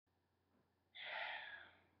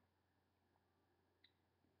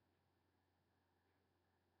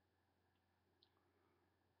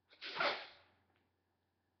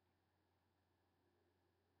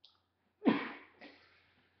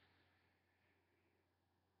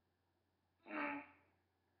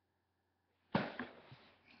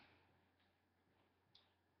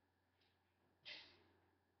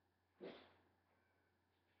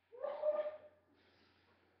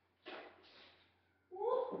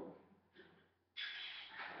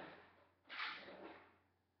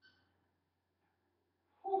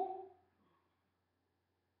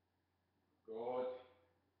God.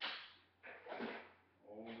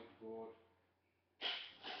 Oh my God.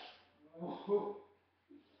 Oh.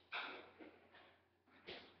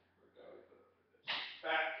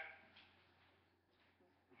 Back.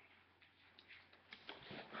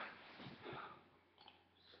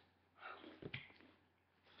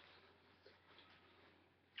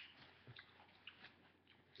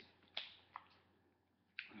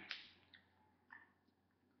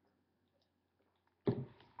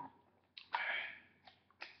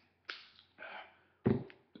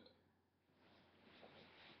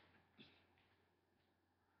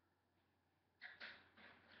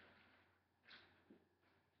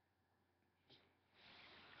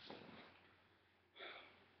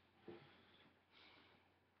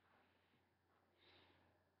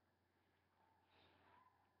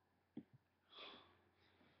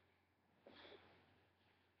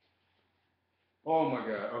 Oh my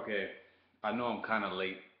God. Okay. I know I'm kind of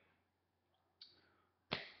late.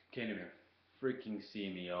 Can't even freaking see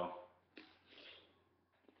me, y'all.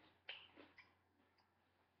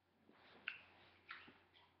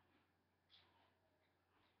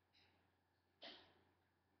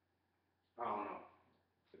 I don't know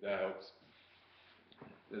if that helps.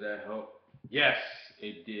 Did that help? Yes,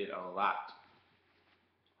 it did a lot.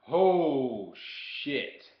 Oh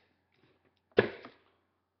shit.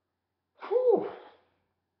 Whew.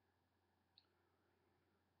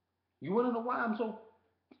 You wanna know why I'm so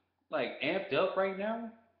like amped up right now?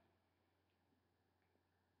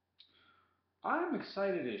 I'm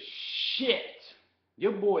excited as shit.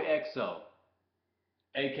 Your boy XO,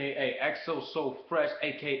 aka XO So Fresh,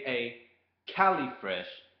 aka Cali Fresh,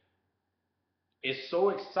 is so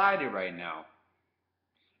excited right now.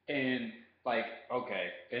 And like, okay,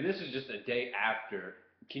 and this is just a day after.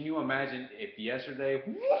 Can you imagine if yesterday?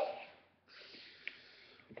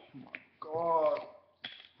 Oh my God.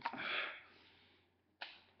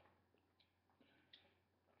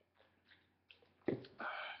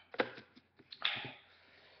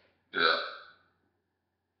 Yeah.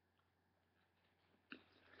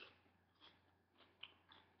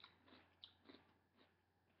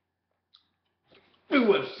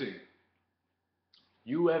 UFC.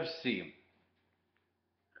 UFC.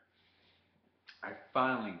 I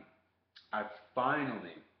finally, I finally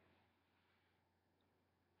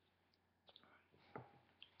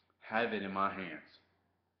have it in my hands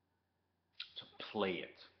to play it.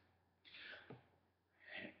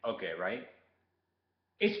 Okay, right?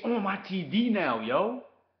 It's on my TV now, yo.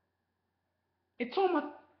 It's on my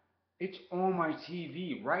it's on my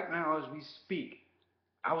TV right now as we speak.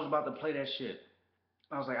 I was about to play that shit.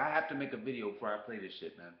 I was like, I have to make a video before I play this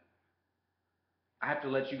shit, man. I have to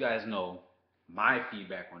let you guys know my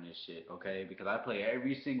feedback on this shit, okay? Because I play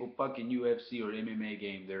every single fucking UFC or MMA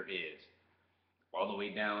game there is. All the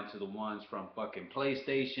way down to the ones from fucking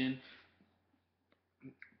PlayStation,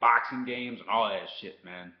 boxing games, and all that shit,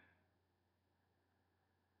 man.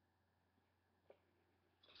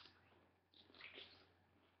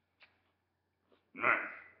 Man,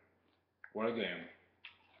 what a game.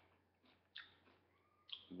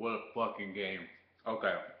 What a fucking game.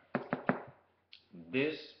 Okay.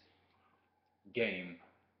 This game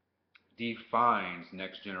defines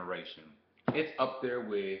next generation. It's up there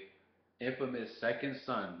with infamous Second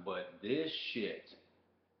Son, but this shit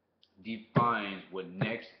defines what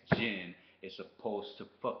next gen is supposed to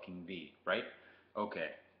fucking be, right? Okay.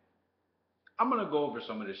 I'm gonna go over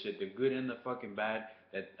some of the shit, the good and the fucking bad,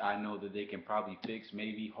 that I know that they can probably fix,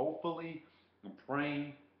 maybe, hopefully. I'm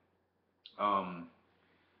praying. Um,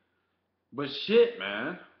 but shit,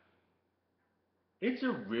 man, it's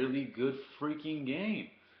a really good freaking game.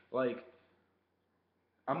 Like,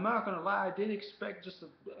 I'm not gonna lie, I did expect just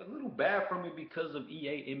a little bad from it because of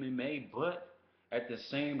EA MMA, but at the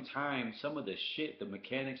same time, some of the shit, the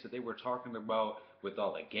mechanics that they were talking about with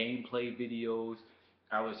all the gameplay videos,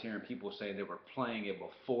 I was hearing people saying they were playing it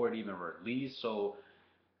before it even released, so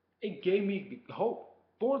it gave me hope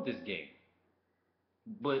for this game.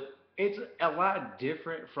 But it's a lot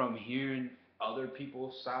different from hearing other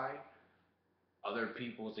people's side, other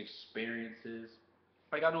people's experiences.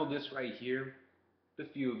 Like I know this right here, the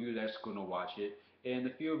few of you that's gonna watch it, and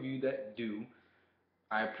the few of you that do,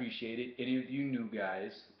 I appreciate it. Any of you new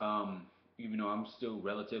guys, even though I'm still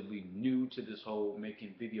relatively new to this whole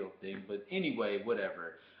making video thing, but anyway,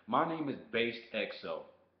 whatever. My name is Based EXO.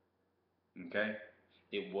 Okay,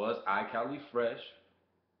 it was iCali Fresh.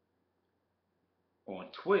 On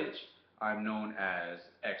Twitch, I'm known as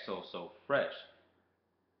EXO So Fresh.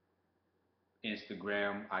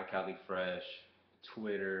 Instagram, iCali Fresh.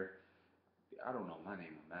 Twitter, I don't know my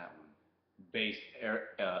name on that one. Based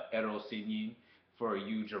Ero Singing for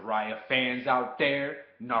you Jiraiya fans out there,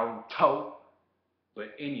 Naruto.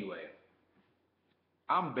 But anyway,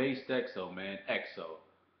 I'm Based EXO, man. EXO.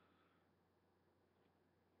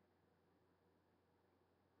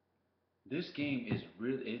 This game is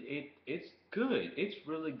really it's good. It's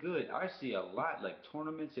really good. I see a lot like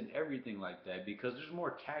tournaments and everything like that because there's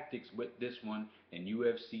more tactics with this one than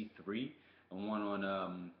UFC 3, the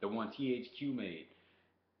one THQ made.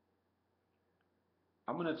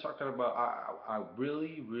 I'm gonna talk about I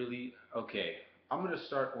really okay. I'm gonna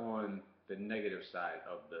start on the negative side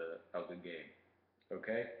of the game.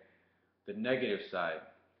 Okay, the negative side.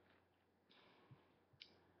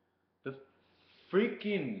 The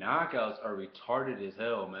freaking knockouts are retarded as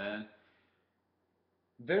hell, man.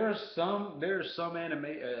 There are some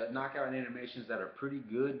knockout animations that are pretty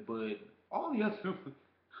good, but all the other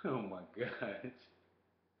oh my god.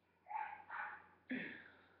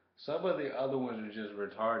 Some of the other ones are just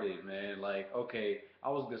retarded, man. Like, okay, I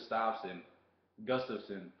was Gustafson.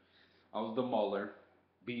 I was the Mauler,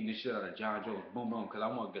 beating the shit out of John Jones, boom boom, because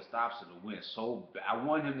I want Gustafson to win so bad. I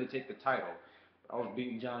want him to take the title. I was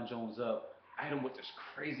beating John Jones up. I hit him with this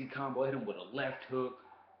crazy combo. I hit him with a left hook,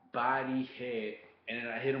 body, head, and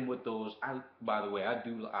then I hit him with those. By the way, I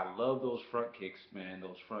love those front kicks, man.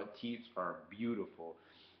 Those front teeps are beautiful.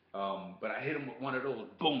 But I hit him with one of those,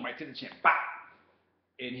 boom, right to the chin, bop,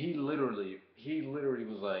 and he literally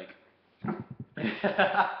was like,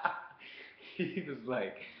 he was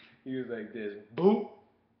like, he was like this, boom,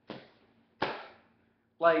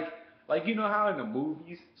 like, like you know how in the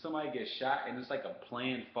movies somebody gets shot and it's like a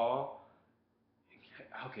planned fall.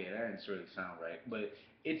 Okay, that didn't really sound right, but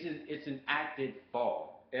it's an acted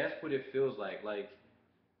fall. That's what it feels like. Like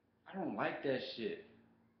I don't like that shit.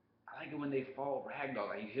 I like it when they fall ragdoll.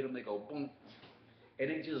 Like you hit them, they go boom, and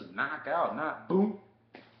they just knock out, not boom.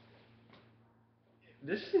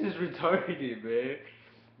 This shit is retarded, man.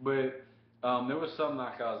 But there was some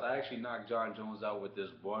knockouts. I actually knocked John Jones out with this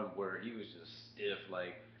one where he was just stiff.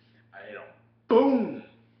 Like I hit him, boom.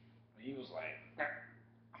 He was like,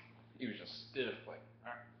 he was just stiff, like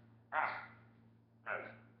ah.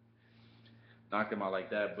 Knocked him out like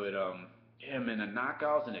that. But yeah, man, the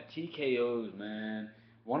knockouts and the TKOs, man.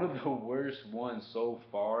 One of the worst ones so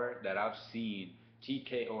far that I've seen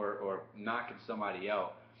TK or knocking somebody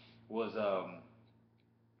out was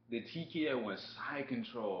the TKO when side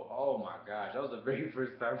control. Oh my gosh, that was the very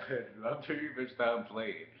first time. My very first time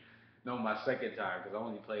playing. No, my second time because I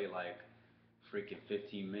only played like freaking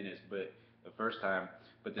 15 minutes. But the first time,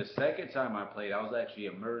 but the second time I played, I was actually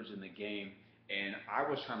immersed in the game, and I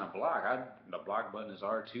was trying to block. The block button is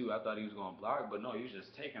R2. I thought he was gonna block, but no, he was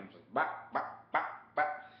just taking. I was like bop bop bop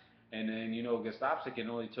bop, and then Gustafsson can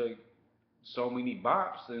only take so many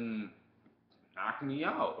bops and knock me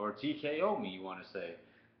out or TKO me. You want to say?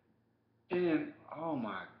 And oh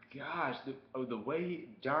my gosh, the way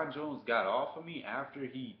John Jones got off of me after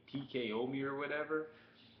he TKO'd me or whatever,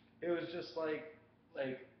 it was just like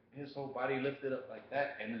his whole body lifted up like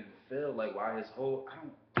that and then fell like why his whole I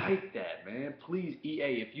don't like that, man. Please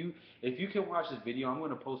EA, if you can watch this video, I'm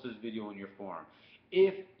gonna post this video on your forum.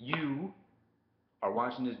 If you are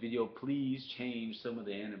watching this video, please change some of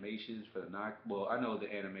the animations for the knock. Well, I know the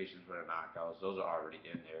animations for the knockouts; those are already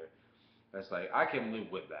in there. That's like I can live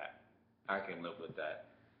with that. I can live with that.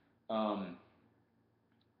 Um,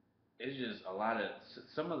 it's just a lot of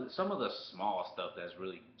some of the small stuff that's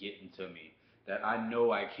really getting to me that I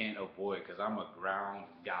know I can't avoid because I'm a ground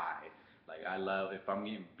guy. Like I love if I'm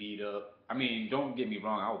getting beat up. I mean, don't get me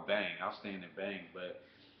wrong, I'll bang, I'll stand and bang, but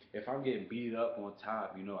if I'm getting beat up on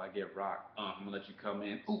top, I get rocked. I'm gonna let you come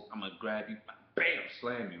in. Ooh, I'm gonna grab you, bam,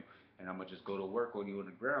 slam you, and I'm gonna just go to work on you on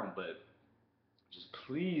the ground. But just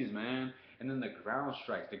please, man. And then the ground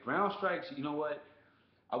strikes. The ground strikes. You know what?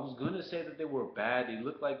 I was gonna say that they were bad. They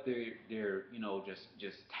look like they're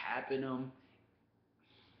just tapping them.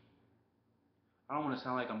 I don't want to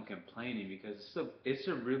sound like I'm complaining because it's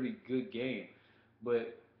a really good game,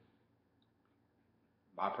 but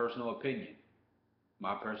my personal opinion,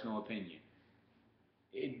 my personal opinion,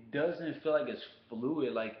 it doesn't feel like it's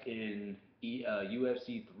fluid like in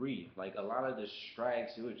UFC 3. Like a lot of the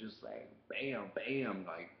strikes, it was just like bam, bam,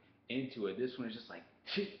 like into it. This one is just like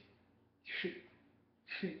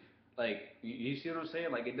Like, you see what I'm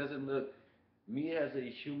saying? Like, it doesn't look. Me as a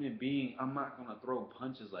human being, I'm not gonna throw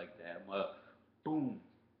punches like that. I'm boom,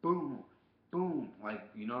 boom, boom. Like,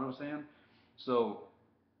 you know what I'm saying? So,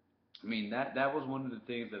 I mean, that was one of the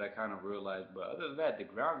things that I kind of realized. But other than that, the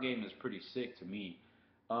ground game is pretty sick to me.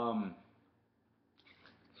 Um,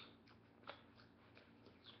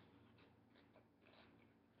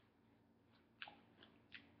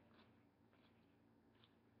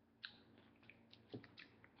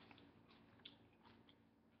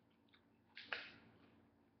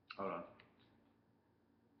 hold on,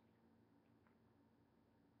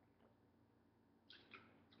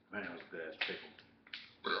 man, it was good as pickle.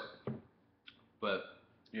 But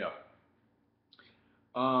yeah,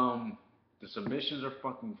 um, the submissions are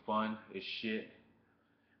fucking fun as shit.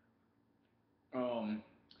 Um,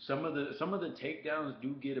 some of the takedowns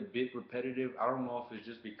do get a bit repetitive. I don't know if it's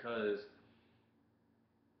just because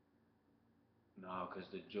no, because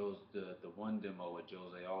the one demo with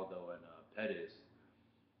Jose Aldo and Pettis,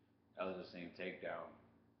 that was the same takedown.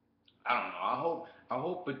 I don't know. I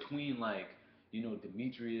hope between like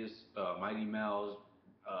Demetrius, Mighty Mouse,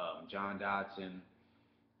 John Dotson,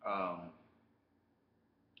 um,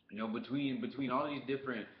 between all these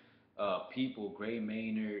different people, Gray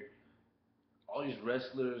Maynard, all these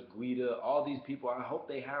wrestlers, Guida, all these people. I hope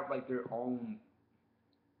they have like their own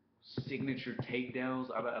signature takedowns.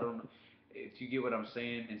 I don't know if you get what I'm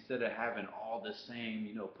saying. Instead of having all the same,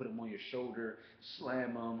 put them on your shoulder,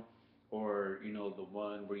 slam them, or the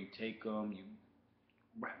one where you take them, you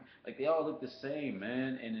like they all look the same,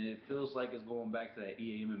 man. And it feels like it's going back to that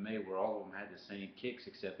EA MMA where all of them had the same kicks,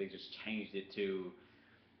 except they just changed it to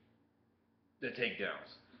the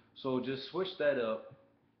takedowns. So just switch that up.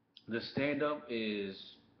 The stand up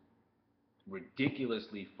is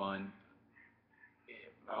ridiculously fun.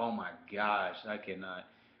 Oh my gosh, I cannot.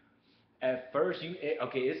 At first,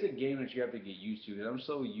 okay, it's a game that you have to get used to. 'Cause I'm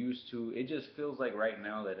so used to it. Just feels like right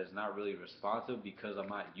now that it's not really responsive because I'm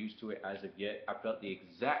not used to it as of yet. I felt the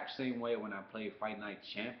exact same way when I played Fight Night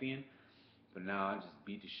Champion, but now I just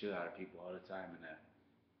beat the shit out of people all the time in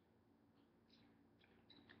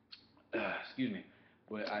that. Excuse me,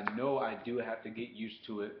 but I know I do have to get used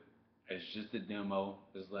to it. It's just a demo.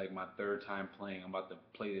 It's like my third time playing. I'm about to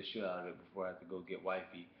play the shit out of it before I have to go get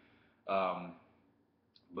wifey. Um,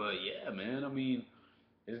 but yeah, man. I mean,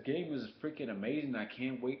 this game is freaking amazing. I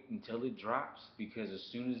can't wait until it drops because as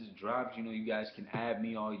soon as it drops, you guys can add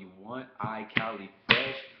me all you want. iCali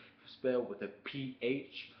Fresh, spelled with a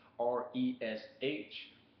PHRESH.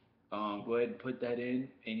 Go ahead and put that in.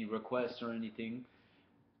 Any requests or anything.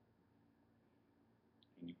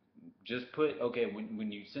 You just put okay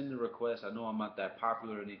when you send the request. I know I'm not that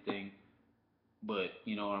popular or anything, but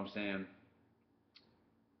you know what I'm saying.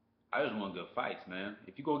 I just want good fights, man.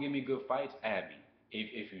 If you go give me good fights, add me.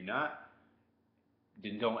 If you're not,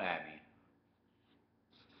 then don't add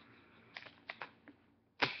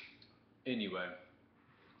me. Anyway,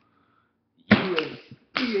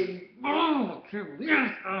 UFC. Oh, I can't believe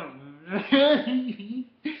it's out, man.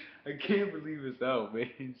 I can't believe it's out,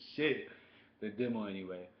 man. Shit. The demo,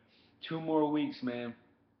 anyway. 2 more weeks, man.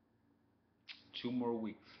 2 more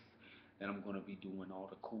weeks. Then I'm gonna be doing all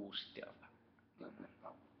the cool stuff.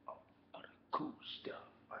 All the cool stuff.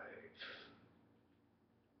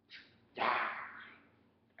 Yeah,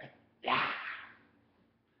 yeah,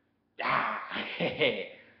 yeah.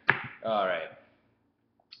 All right.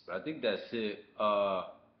 But I think that's it.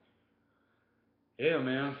 Yeah,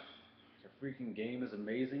 man. The freaking game is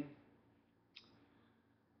amazing.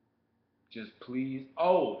 Just please.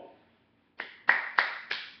 Oh,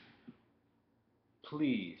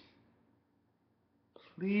 please,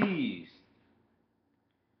 please.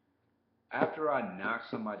 After I knock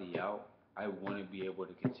somebody out, I want to be able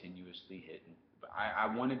to continuously hit. I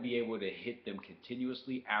want to be able to hit them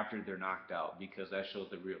continuously after they're knocked out because that shows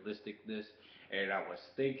the realisticness. And I was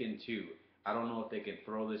thinking too, I don't know if they can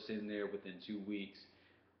throw this in there within 2 weeks.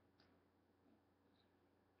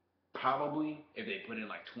 Probably if they put in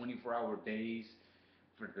like 24-hour days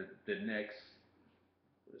for the next,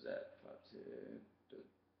 what is that? 5, 10,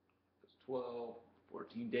 12,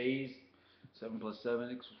 14 days. 7 plus 7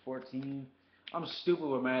 equals 14. I'm stupid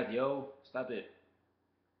with math, yo. Stop it.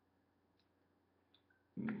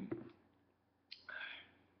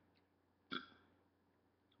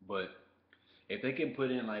 But if they can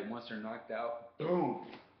put in like once they're knocked out, boom,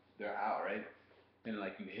 they're out, right? And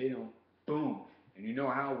like you hit them, boom, and you know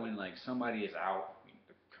how when like somebody is out,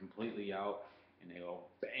 completely out, and they go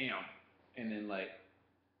bam, and then like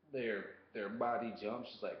their body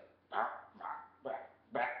jumps like back, back, back,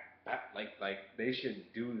 back, back. Like they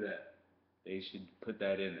should do that. They should put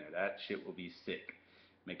that in there. That shit will be sick.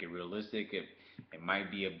 Make it realistic. It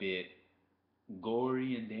might be a bit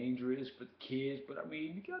gory and dangerous for the kids, but I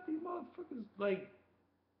mean, you got these motherfuckers like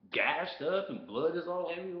gashed up and blood is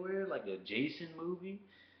all everywhere, like a Jason movie.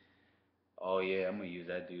 Oh yeah, I'm gonna use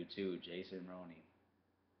that dude too, Jason Roney.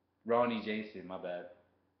 Ronnie Jason, my bad.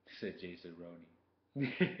 I said Jason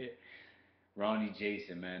Roney. Ronnie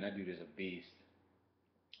Jason, man, that dude is a beast.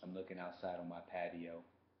 I'm looking outside on my patio.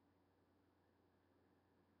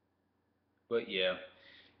 But yeah,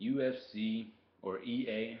 UFC or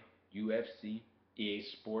EA, UFC, EA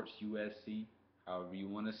Sports UFC, however you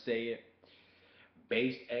want to say it.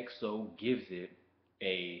 Base EXO gives it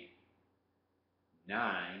a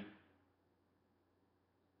 9.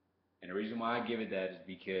 And the reason why I give it that is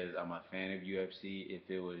because I'm a fan of UFC. If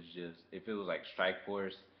it was like Strike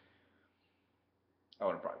Force, I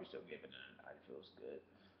would have probably still given it a 9. It feels good.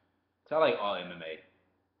 So I like all MMA.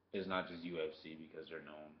 It's not just UFC because they're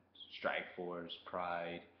known. Strike Force,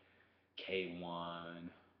 Pride, K1,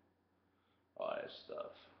 all that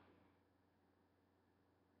stuff.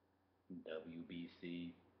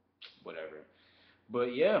 WBC, whatever.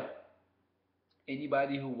 But yeah,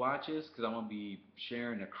 anybody who watches, because I'm gonna be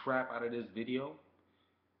sharing the crap out of this video,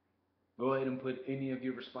 go ahead and put any of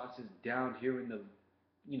your responses down here in the,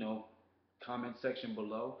 you know, comment section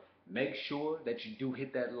below. Make sure that you do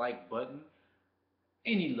hit that like button.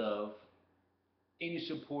 Any love, any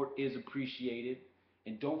support is appreciated.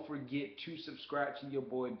 And don't forget to subscribe to your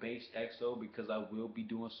boy Base XO because I will be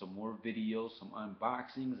doing some more videos, some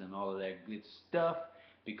unboxings, and all of that good stuff.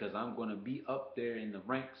 Because I'm going to be up there in the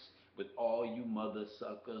ranks with all you mother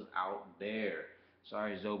suckers out there.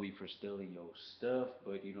 Sorry, Zobi, for stealing your stuff,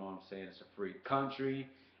 but you know what I'm saying? It's a free country,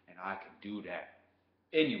 and I can do that.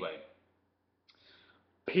 Anyway,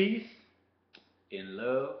 peace and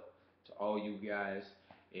love to all you guys,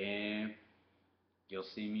 and you'll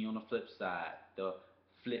see me on the flip side. The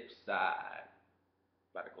flip side.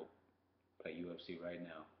 About to go play UFC right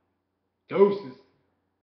now. Doses.